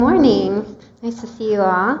Nice to see you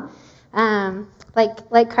all.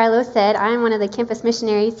 Like Carlos said, I'm one of the campus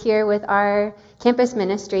missionaries here with our campus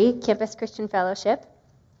ministry, Campus Christian Fellowship.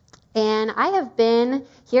 And I have been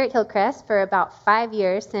here at Hillcrest for about 5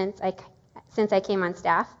 years since I came on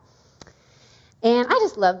staff. And I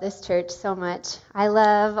just love this church so much. I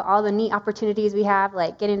love all the neat opportunities we have,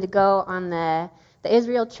 like getting to go on the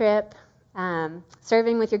Israel trip,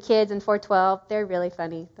 serving with your kids in 412. They're really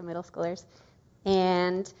funny, the middle schoolers.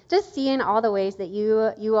 And just seeing all the ways that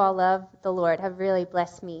you all love the Lord have really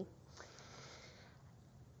blessed me.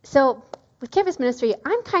 So with campus ministry,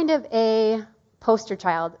 I'm kind of a poster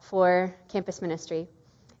child for campus ministry.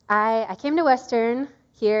 I came to Western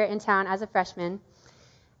here in town as a freshman,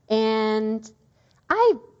 and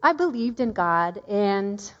I believed in God,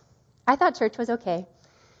 and I thought church was okay.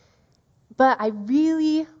 But I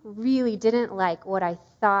really, really didn't like what I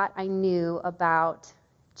thought I knew about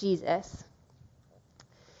Jesus.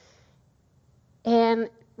 And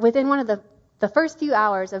within one of the first few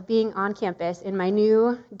hours of being on campus in my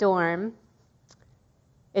new dorm,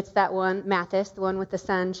 it's that one, Mathis, the one with the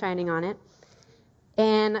sun shining on it.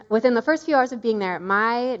 And within the first few hours of being there,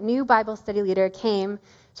 my new Bible study leader came.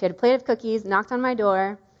 She had a plate of cookies, knocked on my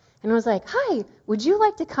door, and was like, "Hi, would you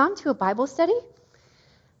like to come to a Bible study?"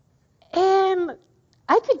 And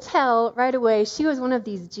I could tell right away she was one of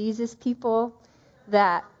these Jesus people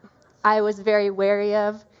that I was very wary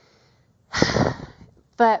of.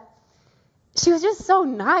 But she was just so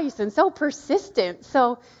nice and so persistent.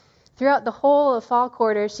 So throughout the whole of fall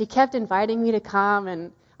quarter, she kept inviting me to come,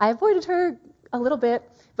 and I avoided her a little bit,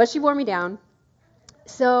 but she wore me down.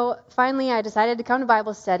 So finally, I decided to come to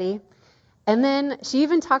Bible study. And then she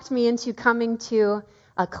even talked me into coming to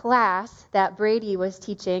a class that Brady was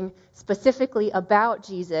teaching specifically about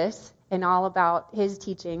Jesus and all about his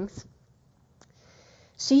teachings.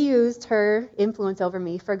 She used her influence over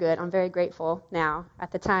me for good. I'm very grateful now.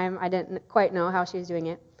 At the time, I didn't quite know how she was doing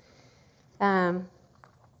it.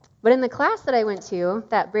 But in the class that I went to,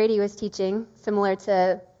 that Brady was teaching, similar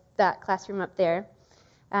to that classroom up there,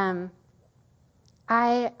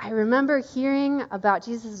 I remember hearing about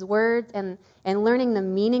Jesus' words and learning the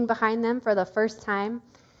meaning behind them for the first time.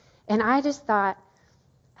 And I just thought,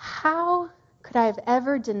 how could I have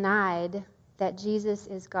ever denied that Jesus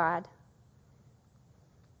is God?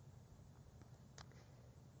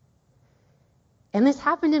 And this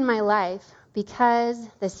happened in my life because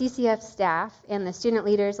the CCF staff and the student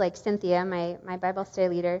leaders like Cynthia, my Bible study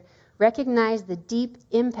leader, recognized the deep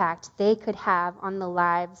impact they could have on the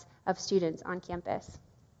lives of students on campus.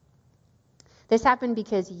 This happened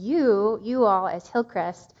because you all as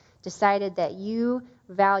Hillcrest decided that you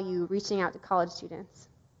value reaching out to college students.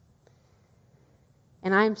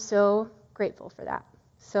 And I'm so grateful for that.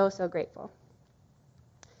 So, so grateful.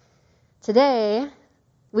 Today,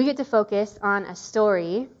 we get to focus on a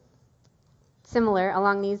story similar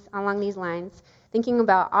along these lines, thinking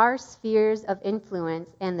about our spheres of influence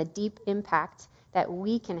and the deep impact that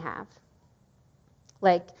we can have.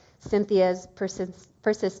 Like Cynthia's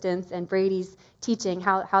persistence and Brady's teaching,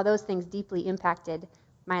 how those things deeply impacted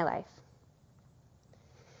my life.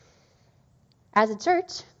 As a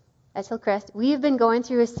church, as Hillcrest, we have been going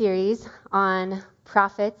through a series on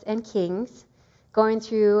prophets and kings, going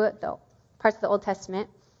through the parts of the Old Testament.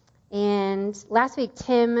 And last week,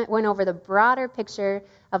 Tim went over the broader picture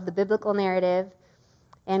of the biblical narrative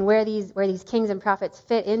and where these kings and prophets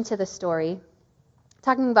fit into the story,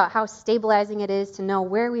 talking about how stabilizing it is to know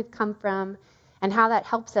where we've come from and how that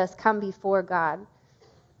helps us come before God,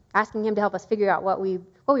 asking him to help us figure out what we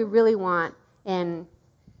really want and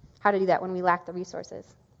how to do that when we lack the resources.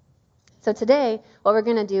 So today, what we're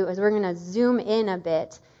going to do is we're going to zoom in a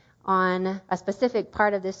bit on a specific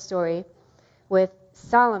part of this story with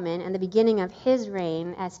Solomon and the beginning of his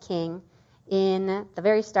reign as king in the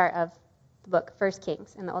very start of the book, 1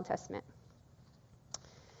 Kings in the Old Testament.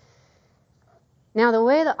 Now, the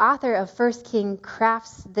way the author of 1 Kings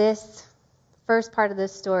crafts this first part of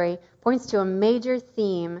this story points to a major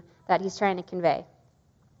theme that he's trying to convey.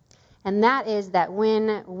 And that is that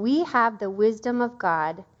when we have the wisdom of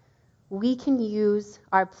God, we can use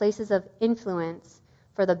our places of influence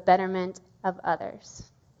for the betterment of others.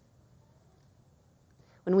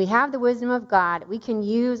 When we have the wisdom of God, we can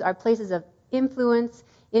use our places of influence,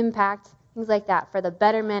 impact, things like that, for the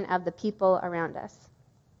betterment of the people around us.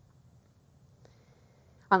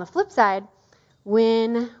 On the flip side,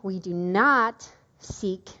 when we do not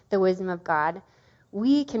seek the wisdom of God,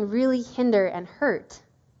 we can really hinder and hurt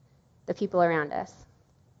the people around us.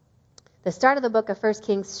 The start of the book of 1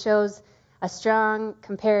 Kings shows a strong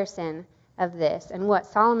comparison of this and what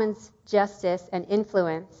Solomon's justice and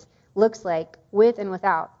influence looks like with and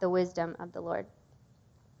without the wisdom of the Lord.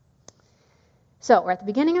 So we're at the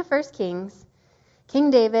beginning of 1 Kings. King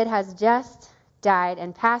David has just died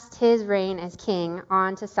and passed his reign as king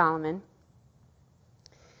on to Solomon.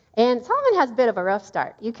 And Solomon has a bit of a rough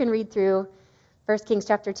start. You can read through 1 Kings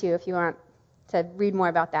chapter 2 if you want to read more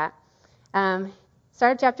about that.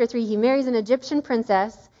 Start of chapter 3, he marries an Egyptian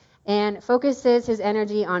princess and focuses his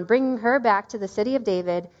energy on bringing her back to the city of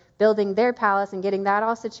David, building their palace and getting that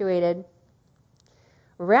all situated,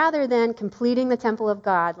 rather than completing the temple of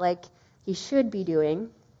God like he should be doing.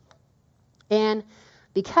 And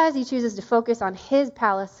because he chooses to focus on his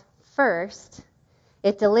palace first,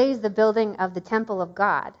 it delays the building of the temple of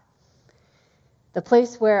God, the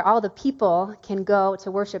place where all the people can go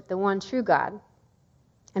to worship the one true God.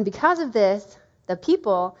 And because of this, the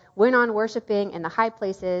people went on worshiping in the high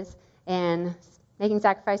places and making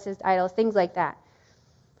sacrifices to idols, things like that,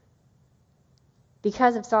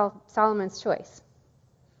 because of Solomon's choice.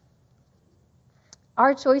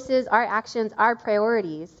 Our choices, our actions, our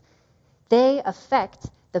priorities, they affect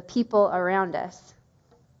the people around us.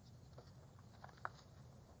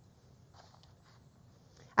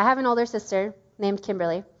 I have an older sister named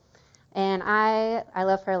Kimberly, and I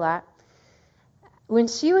love her a lot. When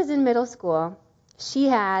she was in middle school, she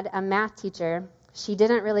had a math teacher she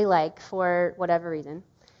didn't really like for whatever reason.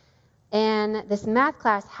 And this math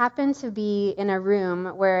class happened to be in a room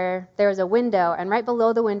where there was a window, and right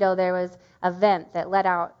below the window there was a vent that let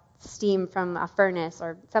out steam from a furnace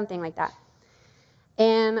or something like that.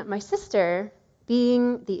 And my sister,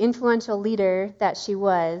 being the influential leader that she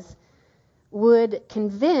was, would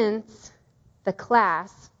convince the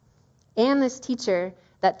class and this teacher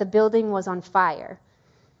that the building was on fire.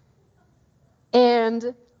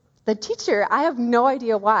 And the teacher, I have no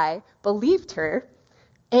idea why, believed her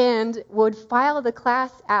and would file the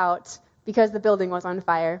class out because the building was on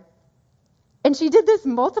fire. And she did this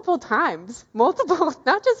multiple times,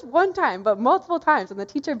 not just one time, but multiple times, and the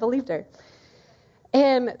teacher believed her.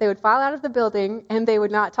 And they would file out of the building, and they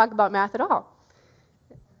would not talk about math at all.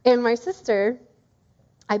 And my sister,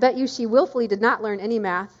 I bet you she willfully did not learn any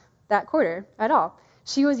math that quarter at all.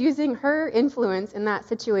 She was using her influence in that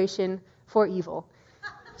situation for evil.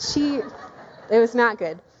 It was not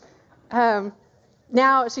good.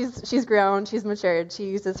 Now she's grown, she's matured, she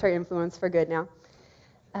uses her influence for good now.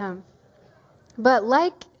 But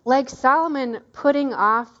like Solomon putting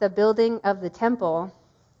off the building of the temple,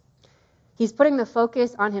 he's putting the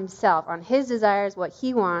focus on himself, on his desires, what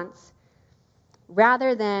he wants,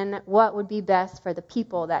 rather than what would be best for the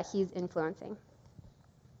people that he's influencing.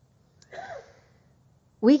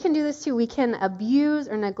 We can do this too. We can abuse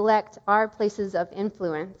or neglect our places of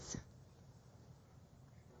influence.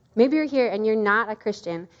 Maybe you're here and you're not a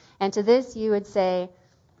Christian, and to this you would say,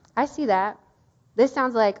 I see that. This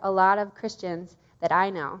sounds like a lot of Christians that I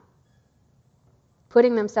know.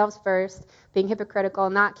 Putting themselves first, being hypocritical,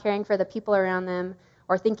 not caring for the people around them,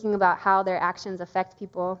 or thinking about how their actions affect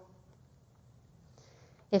people.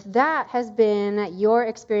 If that has been your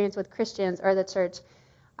experience with Christians or the church,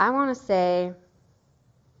 I want to say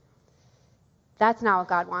that's not what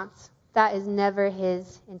God wants. That is never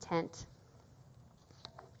his intent.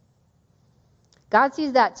 God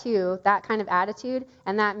sees that too, that kind of attitude,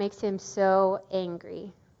 and that makes him so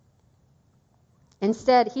angry.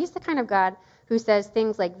 Instead, he's the kind of God who says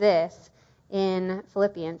things like this in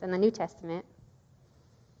Philippians in the New Testament.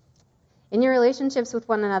 In your relationships with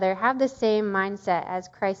one another, have the same mindset as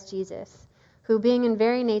Christ Jesus, who being in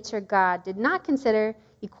very nature God, did not consider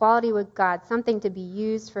equality with God something to be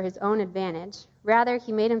used for his own advantage. Rather,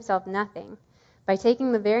 he made himself nothing. By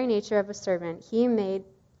taking the very nature of a servant,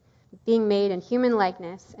 being made in human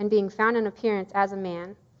likeness, and being found in appearance as a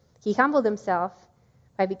man, he humbled himself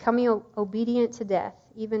by becoming obedient to death,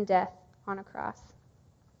 even death on a cross.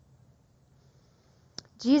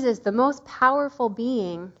 Jesus, the most powerful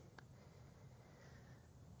being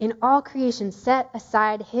in all creation, set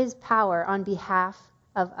aside his power on behalf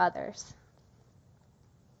of others.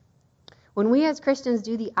 When we as Christians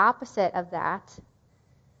do the opposite of that,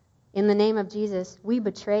 in the name of Jesus, we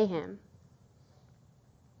betray him.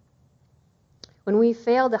 When we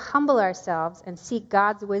fail to humble ourselves and seek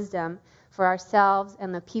God's wisdom for ourselves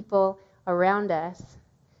and the people around us,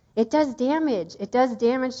 it does damage. It does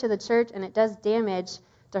damage to the church, and it does damage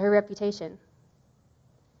to her reputation.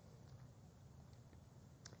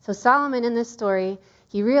 So Solomon in this story,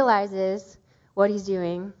 he realizes what he's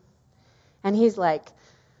doing, and he's like,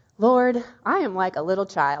 Lord, I am like a little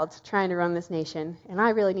child trying to run this nation, and I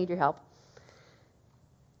really need your help.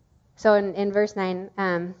 So in verse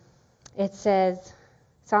 9, it says,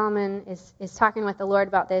 Solomon is talking with the Lord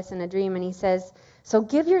about this in a dream, and he says, So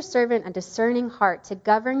give your servant a discerning heart to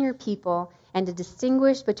govern your people and to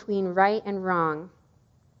distinguish between right and wrong.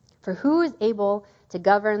 For who is able to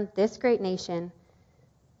govern this great nation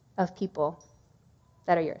of people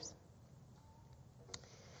that are yours?"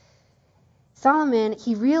 Solomon,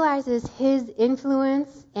 he realizes his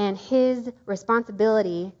influence and his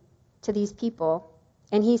responsibility to these people,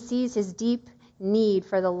 and he sees his deep need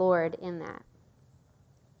for the Lord in that.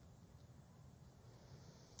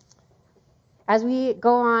 As we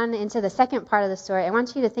go on into the second part of the story, I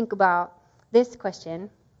want you to think about this question,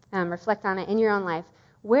 reflect on it in your own life.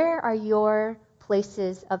 Where are your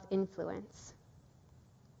places of influence?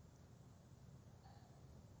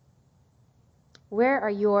 Where are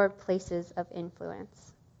your places of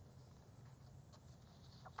influence?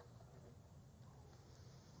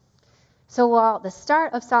 So while the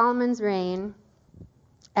start of Solomon's reign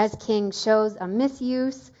as king shows a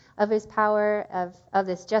misuse of his power, of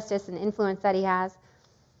this justice and influence that he has,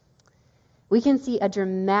 we can see a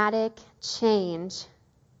dramatic change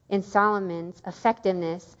in Solomon's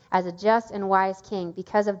effectiveness as a just and wise king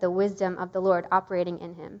because of the wisdom of the Lord operating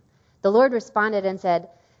in him. The Lord responded and said,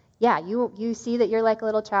 "Yeah, you see that you're like a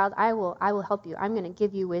little child. I will help you. I'm going to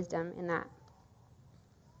give you wisdom in that."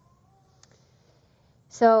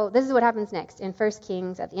 So this is what happens next in 1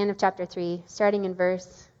 Kings at the end of chapter 3, starting in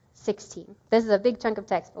verse 16. This is a big chunk of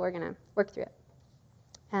text, but we're going to work through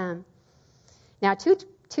it. Now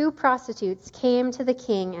two prostitutes came to the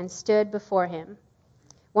king and stood before him.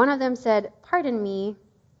 One of them said, "Pardon me,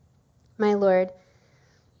 my lord.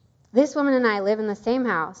 This woman and I live in the same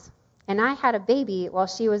house, and I had a baby while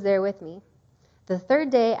she was there with me. The third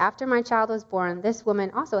day after my child was born, this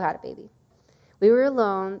woman also had a baby. We were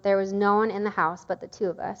alone. There was no one in the house but the two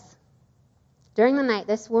of us. During the night,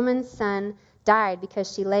 this woman's son died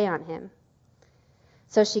because she lay on him.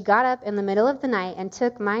 So she got up in the middle of the night and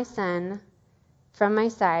took my son from my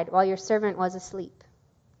side while your servant was asleep.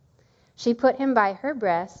 She put him by her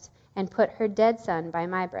breast and put her dead son by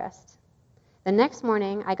my breast. The next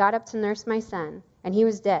morning, I got up to nurse my son, and he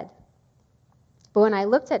was dead. But when I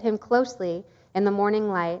looked at him closely in the morning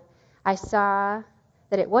light, I saw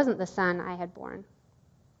that it wasn't the son I had born."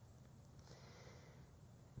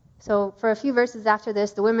 So for a few verses after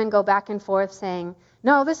this, the women go back and forth saying,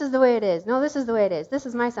 "No, this is the way it is. No, this is the way it is. This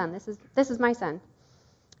is my son. This is my son."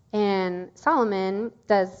 And Solomon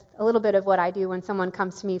does a little bit of what I do when someone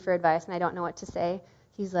comes to me for advice and I don't know what to say.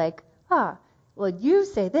 He's like, "Well, you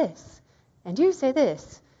say this, and you say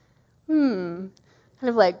this." Kind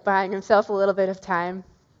of like buying himself a little bit of time.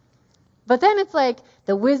 But then it's like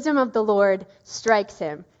the wisdom of the Lord strikes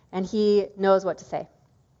him, and he knows what to say.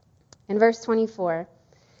 In verse 24,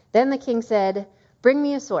 then the king said, "Bring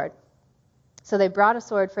me a sword." So they brought a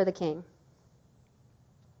sword for the king.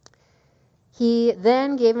 He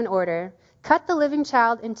then gave an order, "Cut the living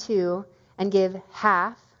child in two and give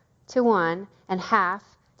half to one and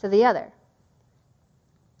half to the other."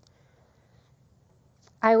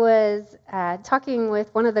 I was talking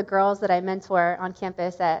with one of the girls that I mentor on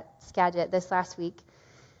campus at Skagit this last week.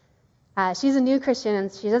 She's a new Christian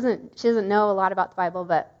and she doesn't know a lot about the Bible,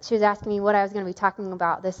 but she was asking me what I was going to be talking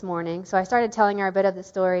about this morning. So I started telling her a bit of the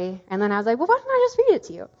story, and then I was like, "Well, why don't I just read it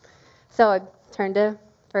to you?" So I turned to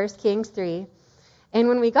 1 Kings 3, and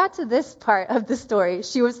when we got to this part of the story,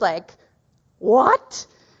 she was like, "What?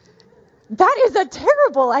 That is a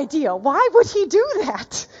terrible idea. Why would he do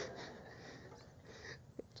that?"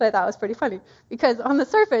 Which I thought was pretty funny, because on the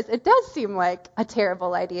surface, it does seem like a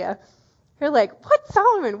terrible idea. You're like, "What,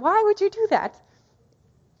 Solomon? Why would you do that?"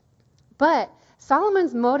 But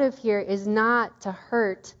Solomon's motive here is not to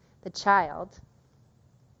hurt the child.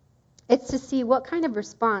 It's to see what kind of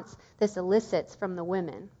response this elicits from the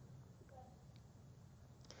women.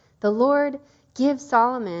 The Lord gives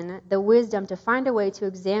Solomon the wisdom to find a way to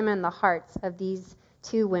examine the hearts of these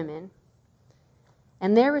two women.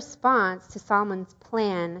 And their response to Solomon's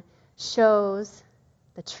plan shows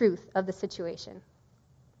the truth of the situation.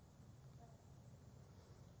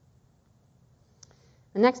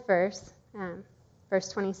 The next verse, verse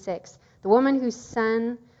 26, the woman whose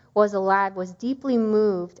son was alive was deeply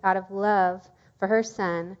moved out of love for her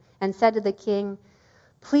son and said to the king,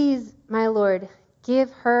 "Please, my lord,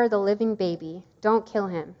 give her the living baby. Don't kill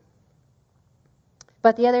him."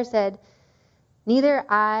 But the other said, "Neither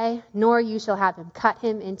I nor you shall have him. Cut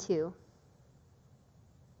him in two."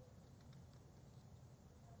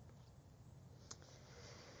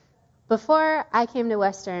 Before I came to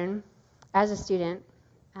Western as a student,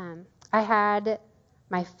 I had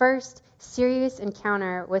my first serious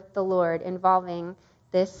encounter with the Lord involving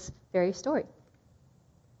this very story.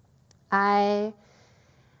 I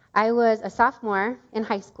was a sophomore in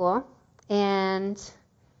high school, and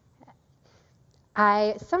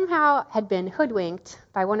I somehow had been hoodwinked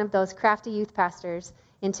by one of those crafty youth pastors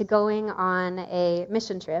into going on a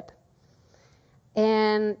mission trip.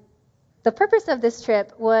 And the purpose of this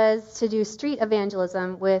trip was to do street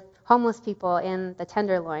evangelism with homeless people in the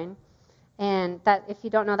Tenderloin. And that, if you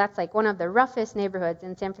don't know, that's like one of the roughest neighborhoods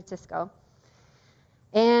in San Francisco.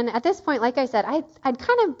 And at this point, like I said, I'd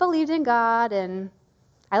kind of believed in God, and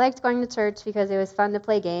I liked going to church because it was fun to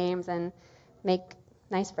play games and make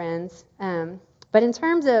nice friends. But in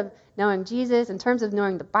terms of knowing Jesus, in terms of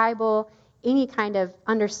knowing the Bible, any kind of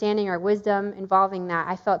understanding or wisdom involving that,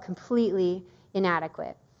 I felt completely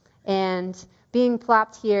inadequate. And being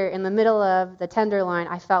plopped here in the middle of the Tenderloin,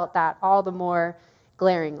 I felt that all the more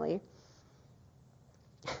glaringly.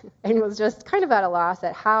 And was just kind of at a loss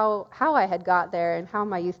at how I had got there and how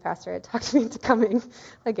my youth pastor had talked me into coming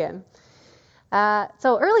again.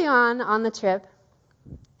 So early on the trip,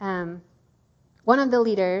 one of the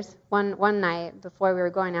leaders, one night before we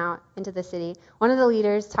were going out into the city, one of the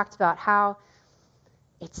leaders talked about how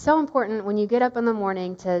it's so important when you get up in the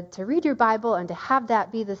morning to read your Bible and to have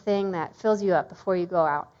that be the thing that fills you up before you go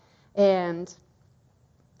out. And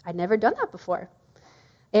I'd never done that before.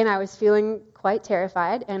 And I was feeling quite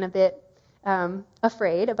terrified and a bit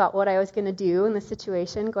afraid about what I was going to do in the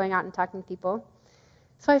situation, going out and talking to people.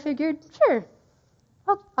 So I figured, sure,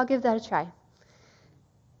 I'll give that a try.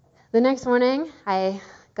 The next morning, I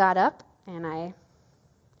got up and I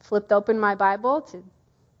flipped open my Bible to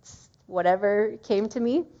whatever came to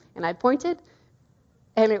me, and I pointed,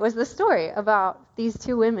 and it was the story about these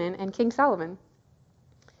two women and King Solomon.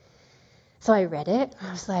 So I read it, and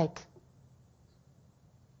I was like,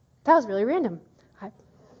 that was really random.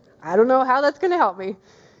 I don't know how that's going to help me.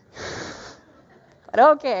 But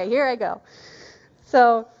okay, here I go.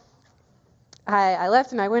 So I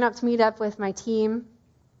left, and I went up to meet up with my team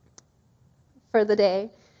for the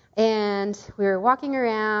day. And we were walking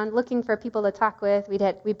around looking for people to talk with.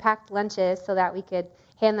 We packed lunches so that we could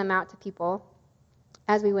hand them out to people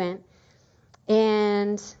as we went.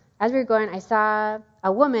 And as we were going, I saw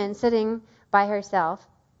a woman sitting by herself.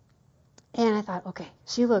 And I thought, okay,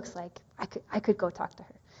 she looks like I could go talk to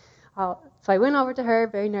her. So I went over to her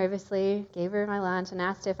very nervously, gave her my lunch, and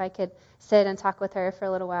asked if I could sit and talk with her for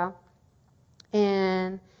a little while.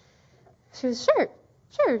 And she was, sure,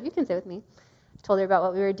 you can sit with me. I told her about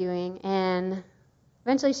what we were doing, and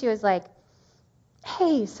eventually she was like,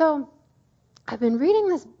 hey, so I've been reading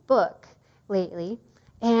this book lately,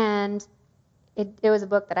 and it was a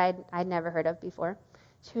book that I'd never heard of before.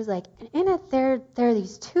 She was like, in it there are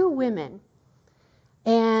these two women,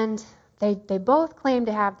 and they both claim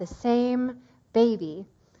to have the same baby,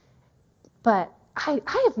 but I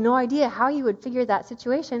have no idea how you would figure that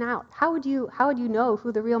situation out. How would you know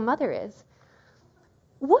who the real mother is?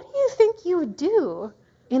 What do you think you would do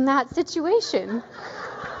in that situation?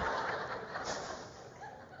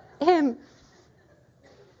 And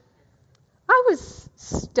I was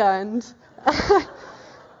stunned.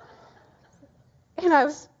 And I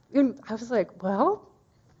was like, well,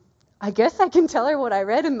 I guess I can tell her what I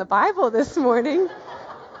read in the Bible this morning.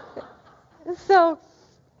 So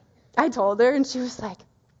I told her, and she was like,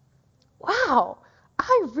 wow,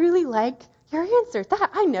 I really like your answer.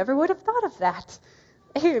 That I never would have thought of that.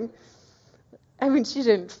 And I mean, she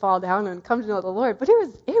didn't fall down and come to know the Lord, but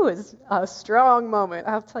it was a strong moment,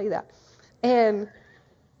 I'll tell you that. And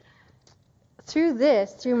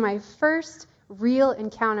through my first real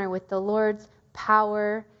encounter with the Lord's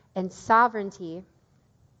power and sovereignty,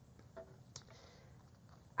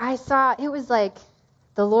 I saw it was like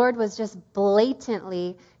the Lord was just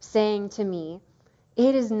blatantly saying to me,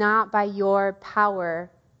 it is not by your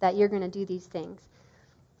power that you're going to do these things.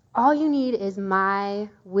 All you need is my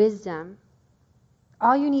wisdom.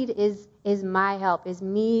 All you need is my help, is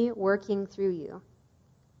me working through you.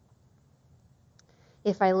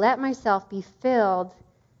 If I let myself be filled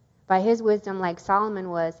by his wisdom like Solomon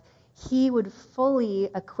was, he would fully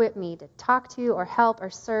equip me to talk to or help or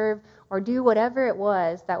serve or do whatever it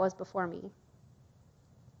was that was before me.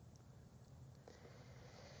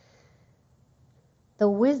 The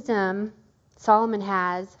wisdom Solomon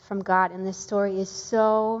has from God in this story is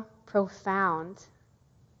so profound.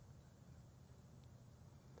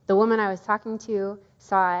 The woman I was talking to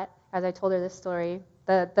saw it as I told her this story.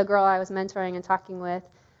 The girl I was mentoring and talking with,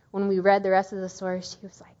 when we read the rest of the story, she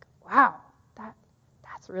was like, wow,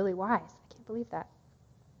 that's really wise. I can't believe that.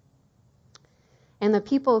 And the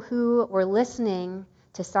people who were listening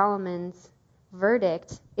to Solomon's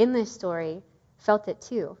verdict in this story felt it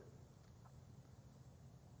too.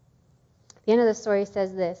 The end of the story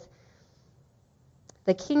says this: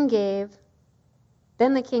 the king gave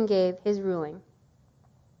Then the king gave his ruling.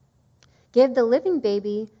 Give the living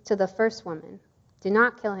baby to the first woman. Do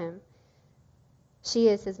not kill him. She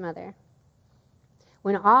is his mother.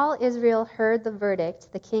 When all Israel heard the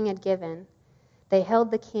verdict the king had given, they held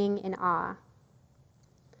the king in awe,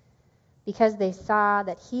 because they saw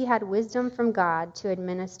that he had wisdom from God to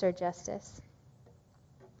administer justice.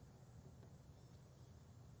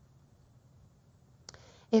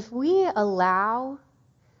 If we allow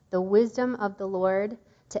the wisdom of the Lord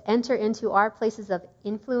to enter into our places of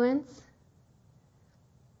influence,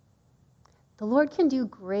 the Lord can do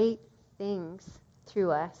great things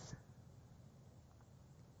through us.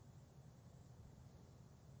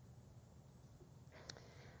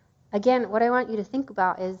 Again, what I want you to think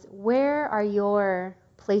about is, where are your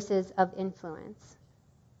places of influence?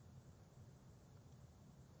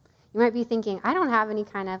 You might be thinking, I don't have any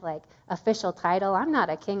kind of like official title. I'm not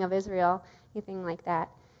a king of Israel, anything like that.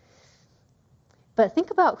 But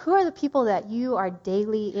think about, who are the people that you are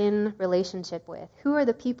daily in relationship with? Who are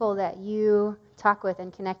the people that you talk with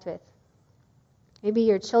and connect with? Maybe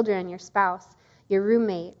your children, your spouse, your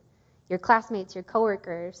roommate, your classmates, your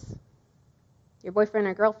coworkers, your boyfriend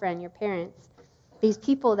or girlfriend, your parents. These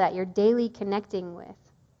people that you're daily connecting with.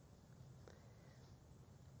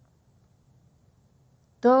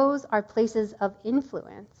 Those are places of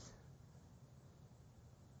influence,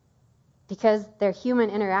 because they're human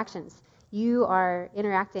interactions. You are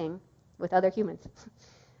interacting with other humans.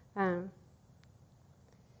 And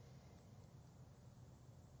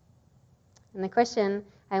the question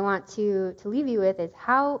I want to leave you with is,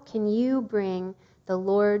 how can you bring the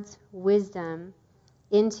Lord's wisdom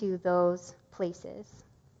into those places?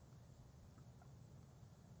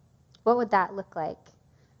 What would that look like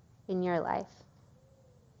in your life?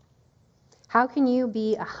 How can you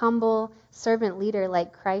be a humble servant leader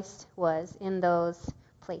like Christ was in those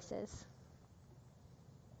places?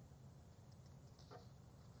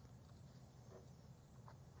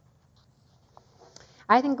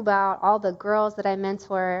 I think about all the girls that I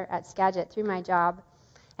mentor at Skagit through my job,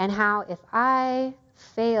 and how if I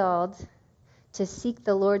failed to seek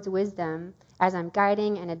the Lord's wisdom as I'm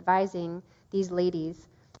guiding and advising these ladies,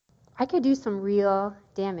 I could do some real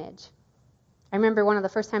damage. I remember one of the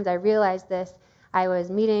first times I realized this, I was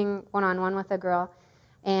meeting one-on-one with a girl,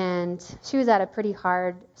 and she was at a pretty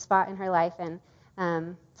hard spot in her life, and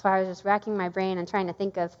so I was just racking my brain and trying to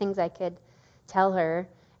think of things I could tell her,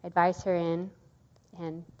 advise her in,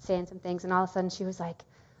 and saying some things, and all of a sudden she was like,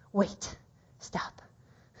 "Wait, stop."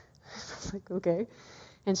 I was like, "Okay."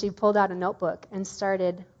 And she pulled out a notebook and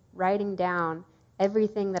started writing down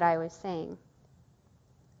everything that I was saying.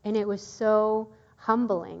 And it was so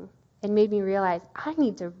humbling. It made me realize I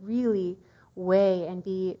need to really weigh and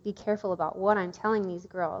be careful about what I'm telling these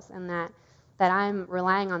girls, and that I'm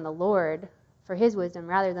relying on the Lord for his wisdom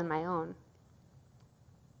rather than my own.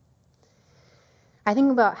 I think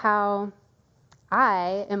about how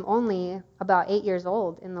I am only about 8 years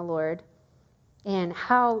old in the Lord, and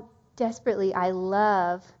how desperately I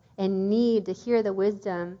love and need to hear the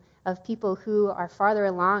wisdom of people who are farther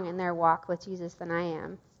along in their walk with Jesus than I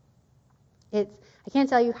am. I can't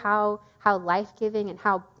tell you how life-giving and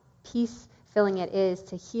how peace-filling it is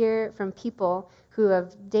to hear from people who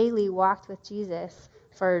have daily walked with Jesus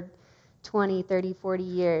for 20, 30, 40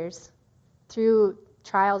 years through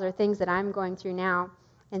trials or things that I'm going through now,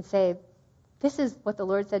 and say, this is what the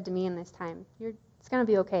Lord said to me in this time. It's going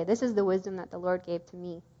to be okay. This is the wisdom that the Lord gave to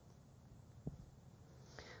me.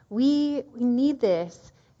 We need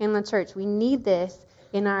this in the church. We need this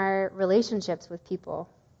in our relationships with people.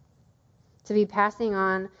 To be passing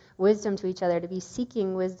on wisdom to each other, to be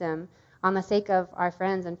seeking wisdom on the sake of our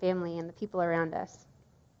friends and family and the people around us.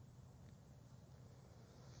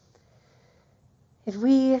 If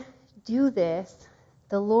we do this,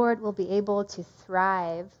 the Lord will be able to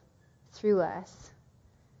thrive through us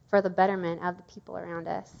for the betterment of the people around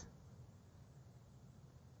us.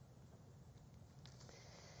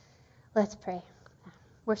 Let's pray.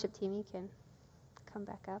 Worship team, you can come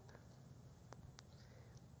back up.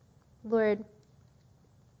 Lord,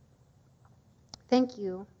 thank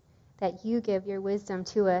you that you give your wisdom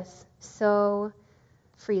to us so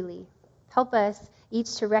freely. Help us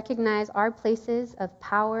each to recognize our places of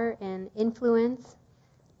power and influence.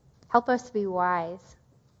 Help us to be wise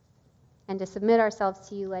and to submit ourselves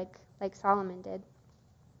to you like Solomon did.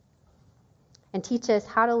 And teach us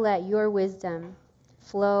how to let your wisdom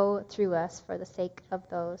flow through us for the sake of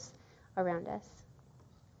those around us.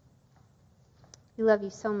 We love you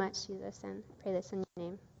so much, Jesus, and pray this in your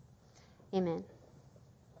name. Amen.